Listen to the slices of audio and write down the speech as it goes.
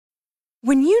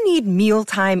When you need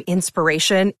mealtime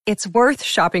inspiration, it's worth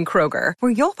shopping Kroger,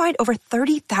 where you'll find over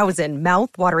 30,000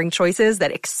 mouth-watering choices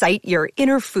that excite your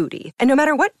inner foodie. And no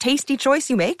matter what tasty choice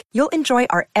you make, you'll enjoy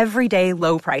our everyday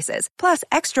low prices, plus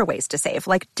extra ways to save,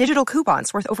 like digital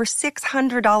coupons worth over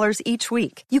 $600 each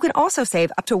week. You can also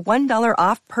save up to $1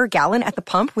 off per gallon at the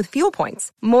pump with fuel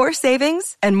points. More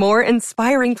savings and more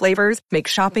inspiring flavors make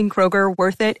shopping Kroger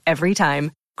worth it every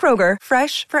time. Kroger,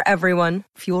 fresh for everyone.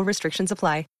 Fuel restrictions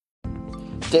apply.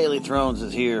 Daily Thrones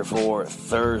is here for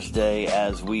Thursday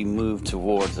as we move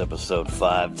towards episode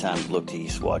 5. Time to look to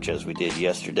Eastwatch as we did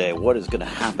yesterday. What is going to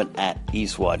happen at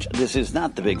Eastwatch? This is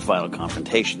not the big final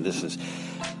confrontation. This is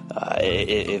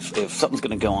if something's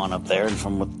going to go on up there, and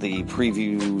from what the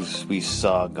previews we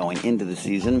saw going into the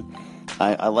season,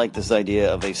 I like this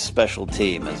idea of a special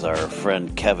team, as our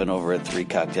friend Kevin over at 3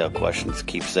 Cocktail Questions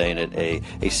keeps saying it,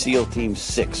 a SEAL Team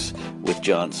 6 with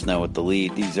Jon Snow at the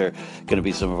lead. These are going to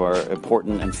be some of our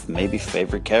important and maybe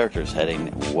favorite characters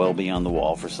heading well beyond the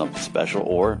wall for something special,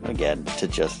 or, again, to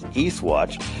just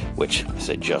Eastwatch, which I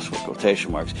say just with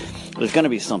quotation marks. There's going to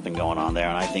be something going on there,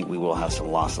 and I think we will have some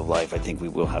loss of life. I think we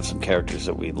will have some characters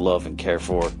that we love and care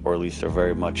for, or at least are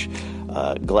very much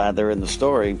glad they're in the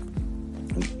story,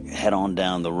 head on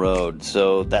down the road.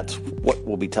 So that's what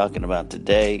we'll be talking about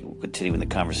today. We'll continue in the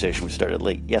conversation we started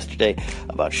late yesterday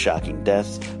about shocking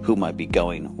deaths, who might be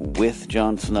going with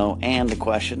Jon Snow, and the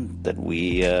question that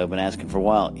we've been asking for a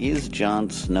while: is Jon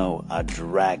Snow a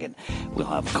dragon? We'll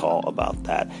have a call about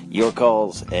that. Your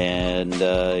calls and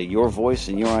your voice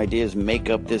and your ideas make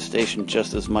up this station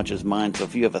just as much as mine. So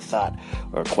if you have a thought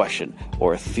or a question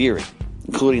or a theory,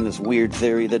 including this weird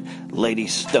theory that Lady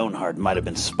Stoneheart might have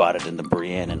been spotted in the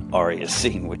Brienne and Arya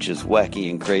scene, which is wacky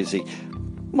and crazy,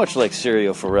 much like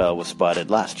Syrio Forel was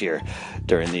spotted last year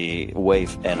during the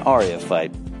Waif and Arya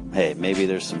fight. Hey, maybe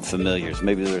there's some familiars,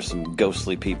 maybe there's some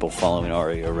ghostly people following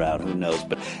Arya around, who knows.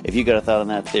 But if you got a thought on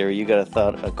that theory, you got a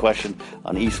thought, a question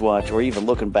on Eastwatch, or even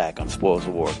looking back on Spoils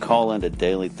of War, call into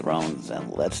Daily Thrones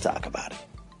and let's talk about it.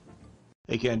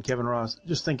 Hey Ken, Kevin Ross,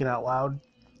 just thinking out loud.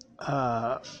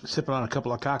 Sipping on a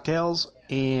couple of cocktails,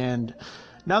 and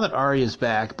now that Arya's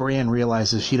back, Brienne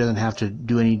realizes she doesn't have to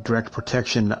do any direct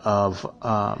protection of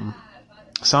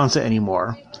Sansa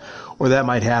anymore, or that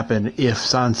might happen if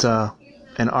Sansa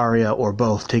and Arya or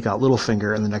both take out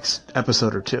Littlefinger in the next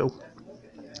episode or two.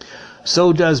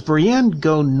 So does Brienne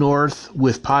go north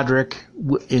with Podrick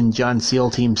in Jon SEAL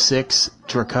Team 6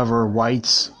 to recover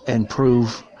Whites and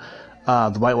prove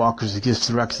the White Walkers exist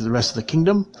to the rest of the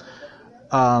kingdom?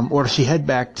 Or does she head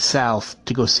back south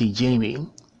to go see Jaime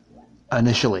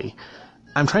initially?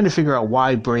 I'm trying to figure out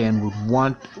why Brienne would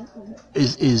want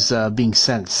is being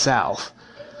sent south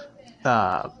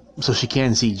so she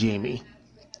can see Jaime.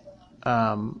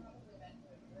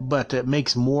 But it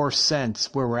makes more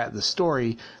sense where we're at in the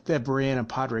story that Brienne and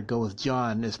Podrick go with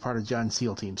Jon as part of Jon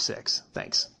SEAL Team 6.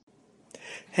 Thanks.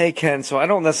 Hey, Ken, so I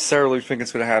don't necessarily think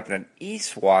it's going to happen in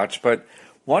Eastwatch, but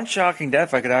one shocking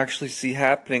death I could actually see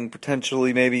happening,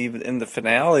 potentially maybe even in the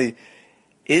finale,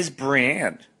 is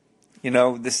Brienne. You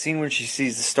know, the scene when she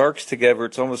sees the Starks together,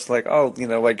 it's almost like, oh, you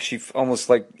know, like she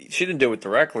didn't do it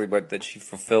directly, but that she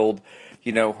fulfilled,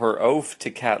 you know, her oath to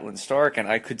Catelyn Stark. And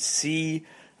I could see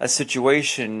a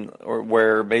situation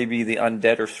where maybe the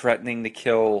undead are threatening to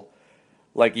kill,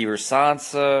 like, either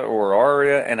Sansa or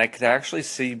Arya, and I could actually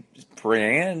see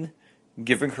Brienne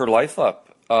giving her life up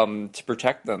to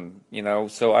protect them, you know.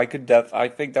 So I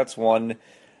think that's one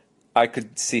I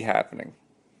could see happening.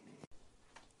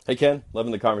 Hey Ken,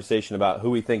 loving the conversation about who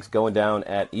we think's going down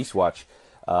at Eastwatch.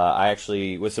 I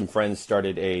actually, with some friends,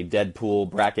 started a Deadpool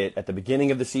bracket at the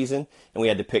beginning of the season, and we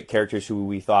had to pick characters who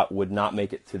we thought would not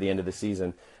make it to the end of the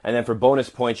season. And then for bonus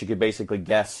points, you could basically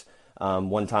guess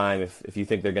one time if you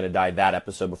think they're going to die that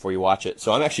episode before you watch it.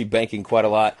 So I'm actually banking quite a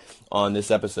lot on this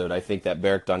episode. I think that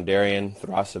Beric Dondarrion,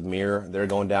 Thras of Myr, they're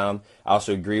going down. I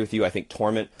also agree with you. I think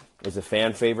Torment is a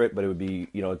fan favorite, but it would be,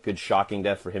 you know, a good shocking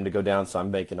death for him to go down, so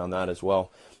I'm banking on that as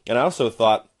well. And I also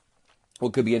thought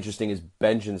what could be interesting is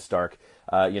Benjen Stark.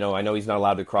 You know, I know he's not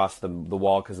allowed to cross the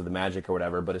wall because of the magic or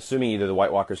whatever, but assuming either the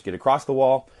White Walkers get across the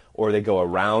wall or they go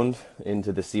around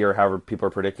into the sea, or however people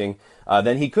are predicting,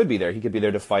 then he could be there. He could be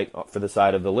there to fight for the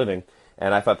side of the living.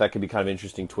 And I thought that could be kind of an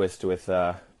interesting twist with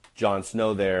Jon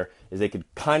Snow there, is they could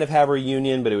kind of have a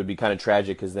reunion, but it would be kind of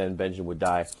tragic because then Benjen would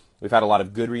die. We've had a lot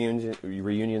of good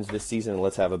reunions this season, and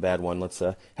let's have a bad one. Let's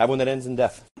have one that ends in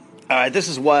death. All right, this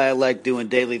is why I like doing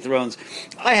Daily Thrones.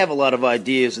 I have a lot of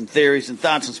ideas and theories and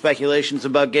thoughts and speculations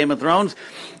about Game of Thrones,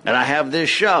 and I have this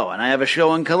show, and I have a show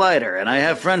on Collider, and I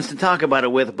have friends to talk about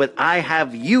it with, but I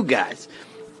have you guys.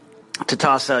 to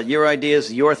toss out your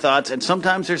ideas, your thoughts, and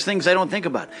sometimes there's things I don't think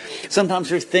about. Sometimes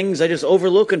there's things I just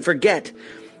overlook and forget.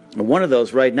 One of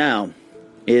those right now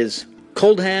is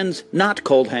cold hands, not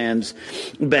cold hands,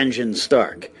 Benjen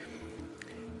Stark.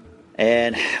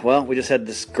 And, well, we just had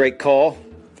this great call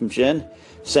from Jen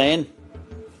saying,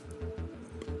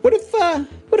 what if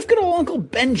good old Uncle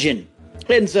Benjen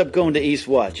ends up going to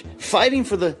Eastwatch, fighting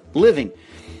for the living?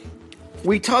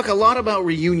 We talk a lot about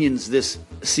reunions this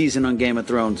season on Game of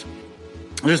Thrones.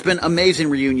 There's been amazing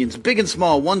reunions, big and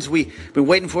small, ones we've been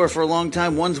waiting for a long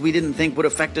time, ones we didn't think would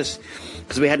affect us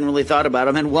because we hadn't really thought about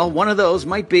them. And, well, one of those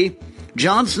might be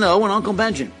Jon Snow and Uncle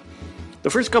Benjen. The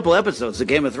first couple episodes of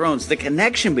Game of Thrones, the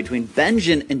connection between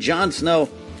Benjen and Jon Snow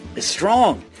is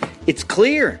strong. It's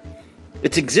clear.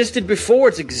 It's existed before.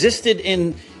 It's existed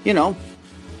in,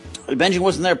 Benjen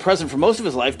wasn't there present for most of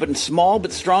his life, but in small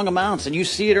but strong amounts. And you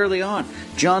see it early on.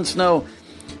 Jon Snow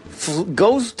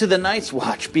goes to the Night's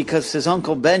Watch because his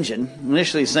Uncle Benjen,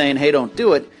 initially saying, hey, don't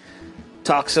do it,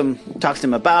 talks to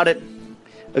him about it,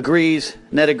 agrees,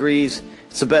 Ned agrees,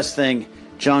 it's the best thing.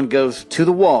 Jon goes to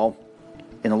the Wall,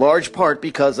 in a large part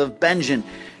because of Benjen.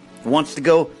 Wants to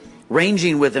go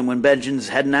ranging with him when Benjen's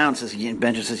heading out.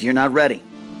 Benjen says, you're not ready.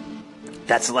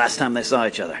 That's the last time they saw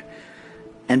each other.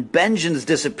 And Benjen's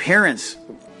disappearance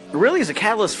really is a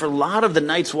catalyst for a lot of the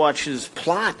Night's Watch's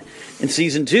plot in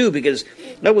Season 2, because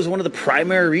that was one of the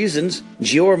primary reasons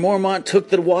Jeor Mormont took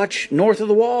the Watch north of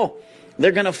the Wall.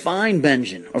 They're going to find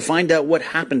Benjen, or find out what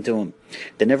happened to him.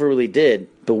 They never really did,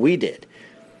 but we did.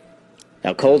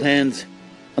 Now, cold hands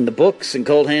on the books and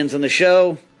cold hands on the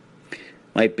show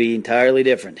might be entirely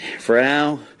different. For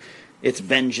now, it's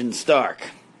Benjen Stark.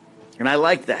 And I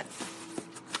like that.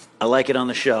 I like it on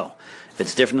the show. If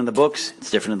it's different in the books,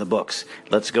 it's different in the books.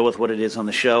 Let's go with what it is on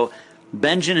the show.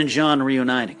 Benjen and Jon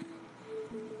reuniting.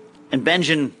 And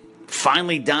Benjen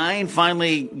finally dying,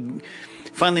 finally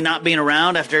not being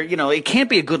around after, it can't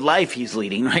be a good life he's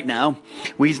leading right now.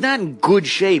 Well, he's not in good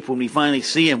shape when we finally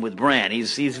see him with Bran.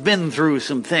 He's been through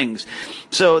some things.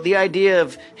 So the idea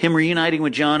of him reuniting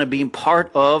with Jon and being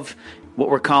part of what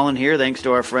we're calling here, thanks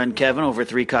to our friend Kevin over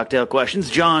 3 Cocktail Questions,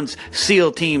 Jon's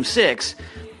SEAL Team 6,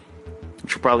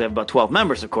 which will probably have about 12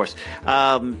 members, of course.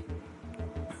 Could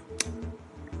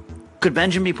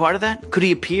Benjen be part of that? Could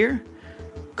he appear?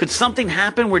 Could something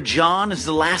happen where Jon is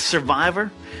the last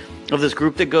survivor of this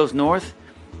group that goes north,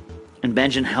 and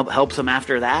Benjen helps him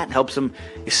after that, helps him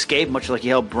escape, much like he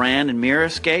helped Bran and Mira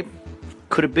escape?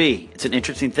 Could it be? It's an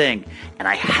interesting thing, and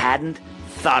I hadn't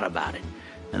thought about it.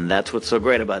 And that's what's so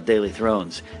great about Daily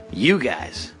Thrones. You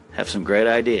guys have some great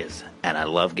ideas, and I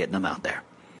love getting them out there.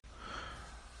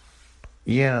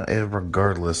 Yeah,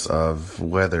 regardless of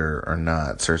whether or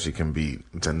not Cersei can beat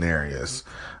Daenerys,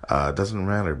 it doesn't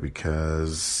matter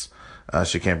because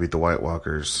she can't beat the White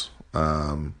Walkers.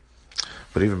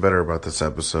 But even better about this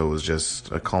episode was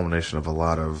just a culmination of a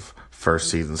lot of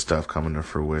first season stuff coming to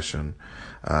fruition.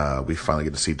 We finally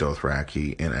get to see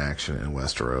Dothraki in action in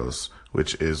Westeros,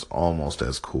 which is almost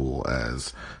as cool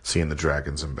as seeing the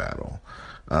dragons in battle.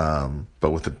 But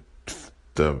with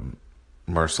the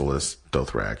merciless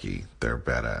Dothraki, they're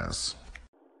badass.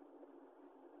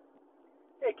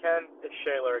 Hey Ken, it's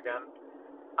Shaylor again.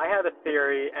 I had a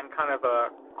theory and kind of a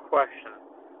question.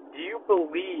 Do you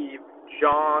believe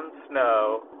Jon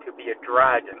Snow to be a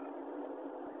dragon?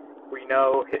 We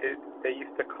know they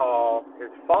used to call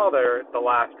his father the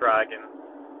last dragon.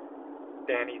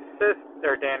 Dany's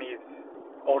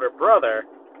older brother.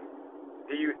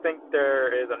 Do you think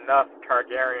there is enough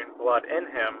Targaryen blood in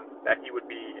him that he would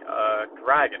be a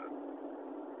dragon?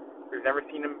 We've never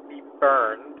seen him be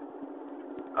burned.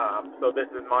 So this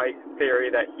is my theory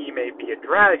that he may be a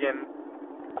dragon,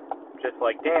 just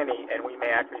like Dany, and we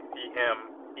may actually see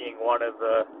him being one of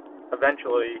the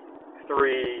eventually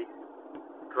 3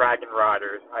 dragon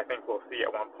riders I think we'll see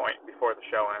at one point before the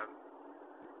show ends.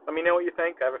 Let me know what you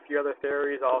think. I have a few other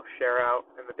theories I'll share out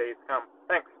in the days to come.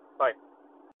 Thanks. Bye.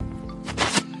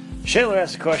 Shaylor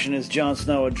asked the question, is Jon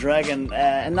Snow a dragon?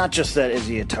 And not just that, is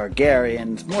he a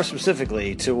Targaryen? More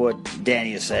specifically to what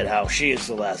Dany said, how she is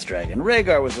the last dragon.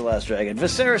 Rhaegar was the last dragon.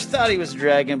 Viserys thought he was a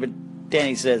dragon, but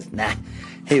Dany says, nah,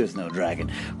 he was no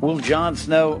dragon. Will Jon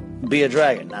Snow be a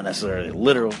dragon? Not necessarily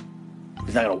literal.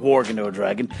 He's not going to warg into a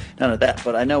dragon. None of that.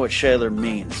 But I know what Shaylor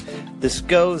means. This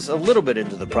goes a little bit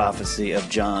into the prophecy of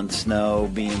Jon Snow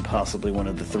being possibly one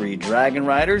of the 3 dragon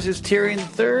riders. Is Tyrion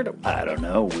the 3rd? I don't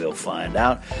know. We'll find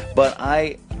out. But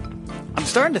I'm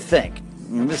starting to think,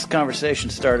 and this conversation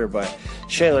starter by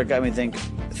Shaylor got me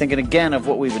thinking again of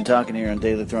what we've been talking here on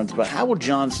Daily Thrones about how will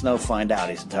Jon Snow find out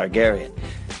he's a Targaryen?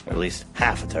 Or at least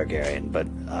half a Targaryen, but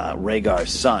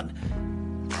Rhaegar's son.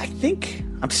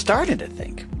 I'm starting to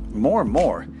think more and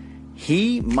more,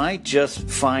 he might just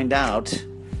find out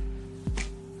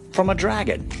from a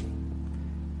dragon.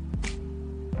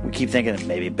 We keep thinking that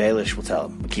maybe Baelish will tell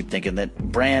him. We keep thinking that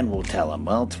Bran will tell him.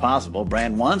 Well, it's possible.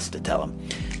 Bran wants to tell him.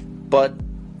 But,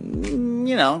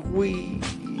 you know,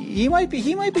 he might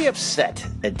be upset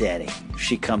at Dany if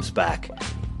she comes back.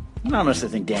 I don't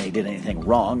necessarily think Dany did anything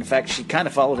wrong. In fact, she kind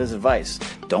of followed his advice.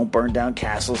 Don't burn down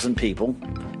castles and people,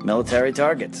 military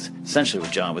targets. Essentially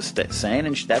what Jon was saying,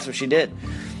 and that's what she did.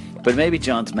 But maybe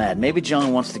Jon's mad. Maybe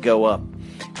Jon wants to go up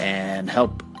and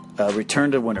help return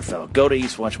to Winterfell, go to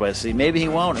Eastwatch by the Sea. Maybe he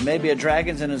won't, and maybe a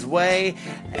dragon's in his way,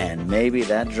 and maybe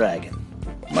that dragon,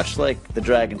 much like the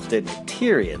dragons did with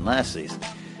Tyrion last season,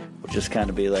 will just kind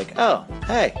of be like, oh,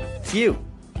 hey, it's you.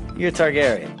 You're a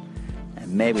Targaryen.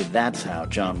 And maybe that's how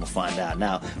Jon will find out.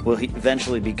 Now, will he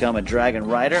eventually become a dragon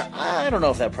rider? I don't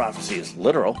know if that prophecy is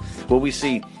literal. Will we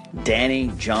see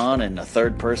Dany, Jon, and a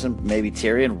third person, maybe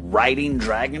Tyrion, riding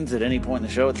dragons at any point in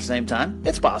the show at the same time?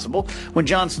 It's possible. When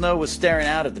Jon Snow was staring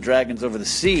out at the dragons over the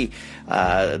sea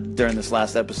during this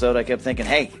last episode, I kept thinking,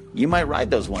 hey, you might ride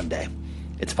those one day.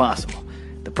 It's possible.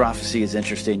 The prophecy is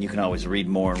interesting. You can always read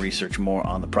more and research more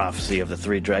on the prophecy of the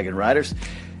 3 dragon riders.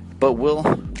 But will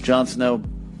Jon Snow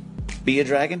be a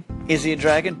dragon? Is he a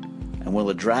dragon? And will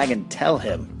a dragon tell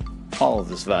him all of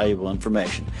this valuable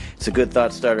information? It's a good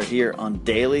thought starter here on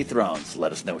Daily Thrones.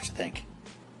 Let us know what you think.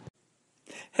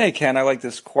 Hey Ken, I like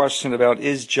this question about,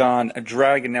 is Jon a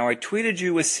dragon? Now, I tweeted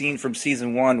you a scene from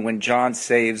season 1 when Jon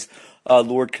saves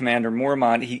Lord Commander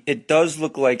Mormont. It does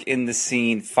look like in the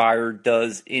scene fire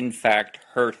does in fact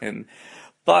hurt him.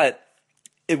 But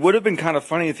it would have been kind of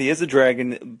funny if he is a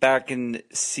dragon back in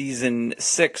season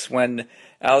 6 when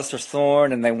Alistair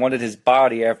Thorne and they wanted his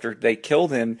body after they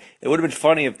killed him. It would have been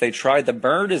funny if they tried to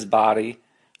burn his body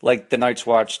like the Night's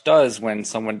Watch does when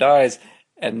someone dies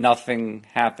and nothing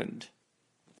happened.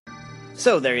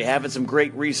 So there you have it, some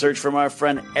great research from our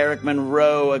friend Eric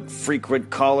Monroe, a frequent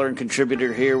caller and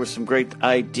contributor here with some great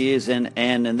ideas and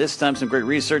this time some great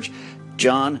research.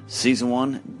 Jon, season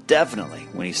 1, definitely,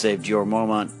 when he saved Jorah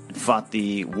Mormont and fought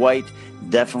the White,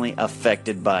 definitely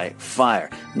affected by fire.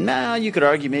 Now, you could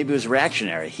argue maybe it was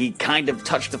reactionary. He kind of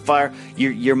touched the fire.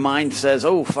 Your mind says,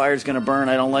 oh, fire's going to burn,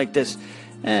 I don't like this.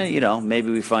 Maybe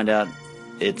we find out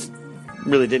it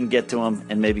really didn't get to him,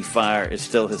 and maybe fire is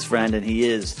still his friend, and he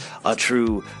is a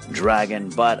true dragon.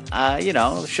 But,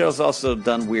 the show's also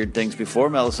done weird things before.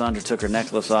 Melisandre took her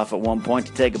necklace off at one point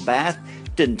to take a bath.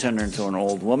 Didn't turn her into an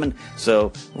old woman,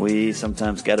 so we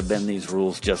sometimes got to bend these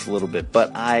rules just a little bit.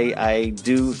 But I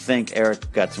do think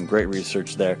Eric got some great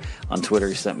research there on Twitter.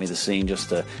 He sent me the scene just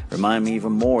to remind me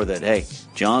even more that, hey,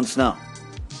 Jon Snow,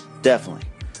 definitely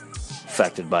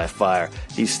affected by fire.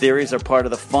 These theories are part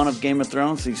of the fun of Game of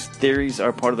Thrones. These theories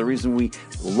are part of the reason we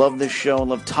love this show and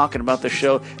love talking about the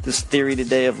show. This theory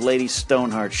today of Lady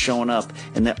Stoneheart showing up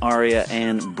in the Arya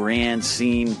and Bran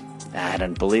scene, I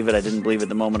didn't believe it. I didn't believe it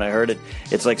the moment I heard it.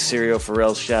 It's like Syrio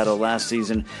Forel's shadow last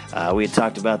season. We had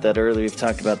talked about that earlier. We've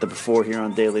talked about that before here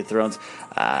on Daily Thrones.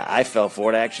 I fell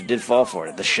for it. I actually did fall for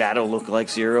it. The shadow looked like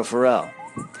Syrio Forel.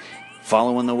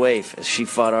 Following the waif as she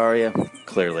fought Arya,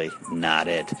 clearly not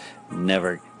it.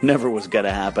 Never was going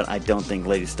to happen. I don't think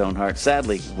Lady Stoneheart,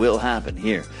 sadly, will happen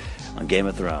here on Game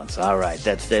of Thrones. All right,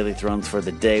 that's Daily Thrones for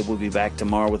the day. We'll be back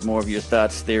tomorrow with more of your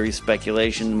thoughts, theories,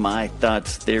 speculation, my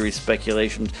thoughts, theories,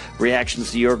 speculations,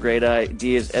 reactions to your great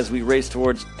ideas as we race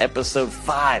towards episode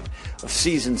 5 of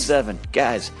season 7.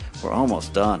 Guys, we're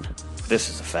almost done. This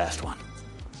is a fast one.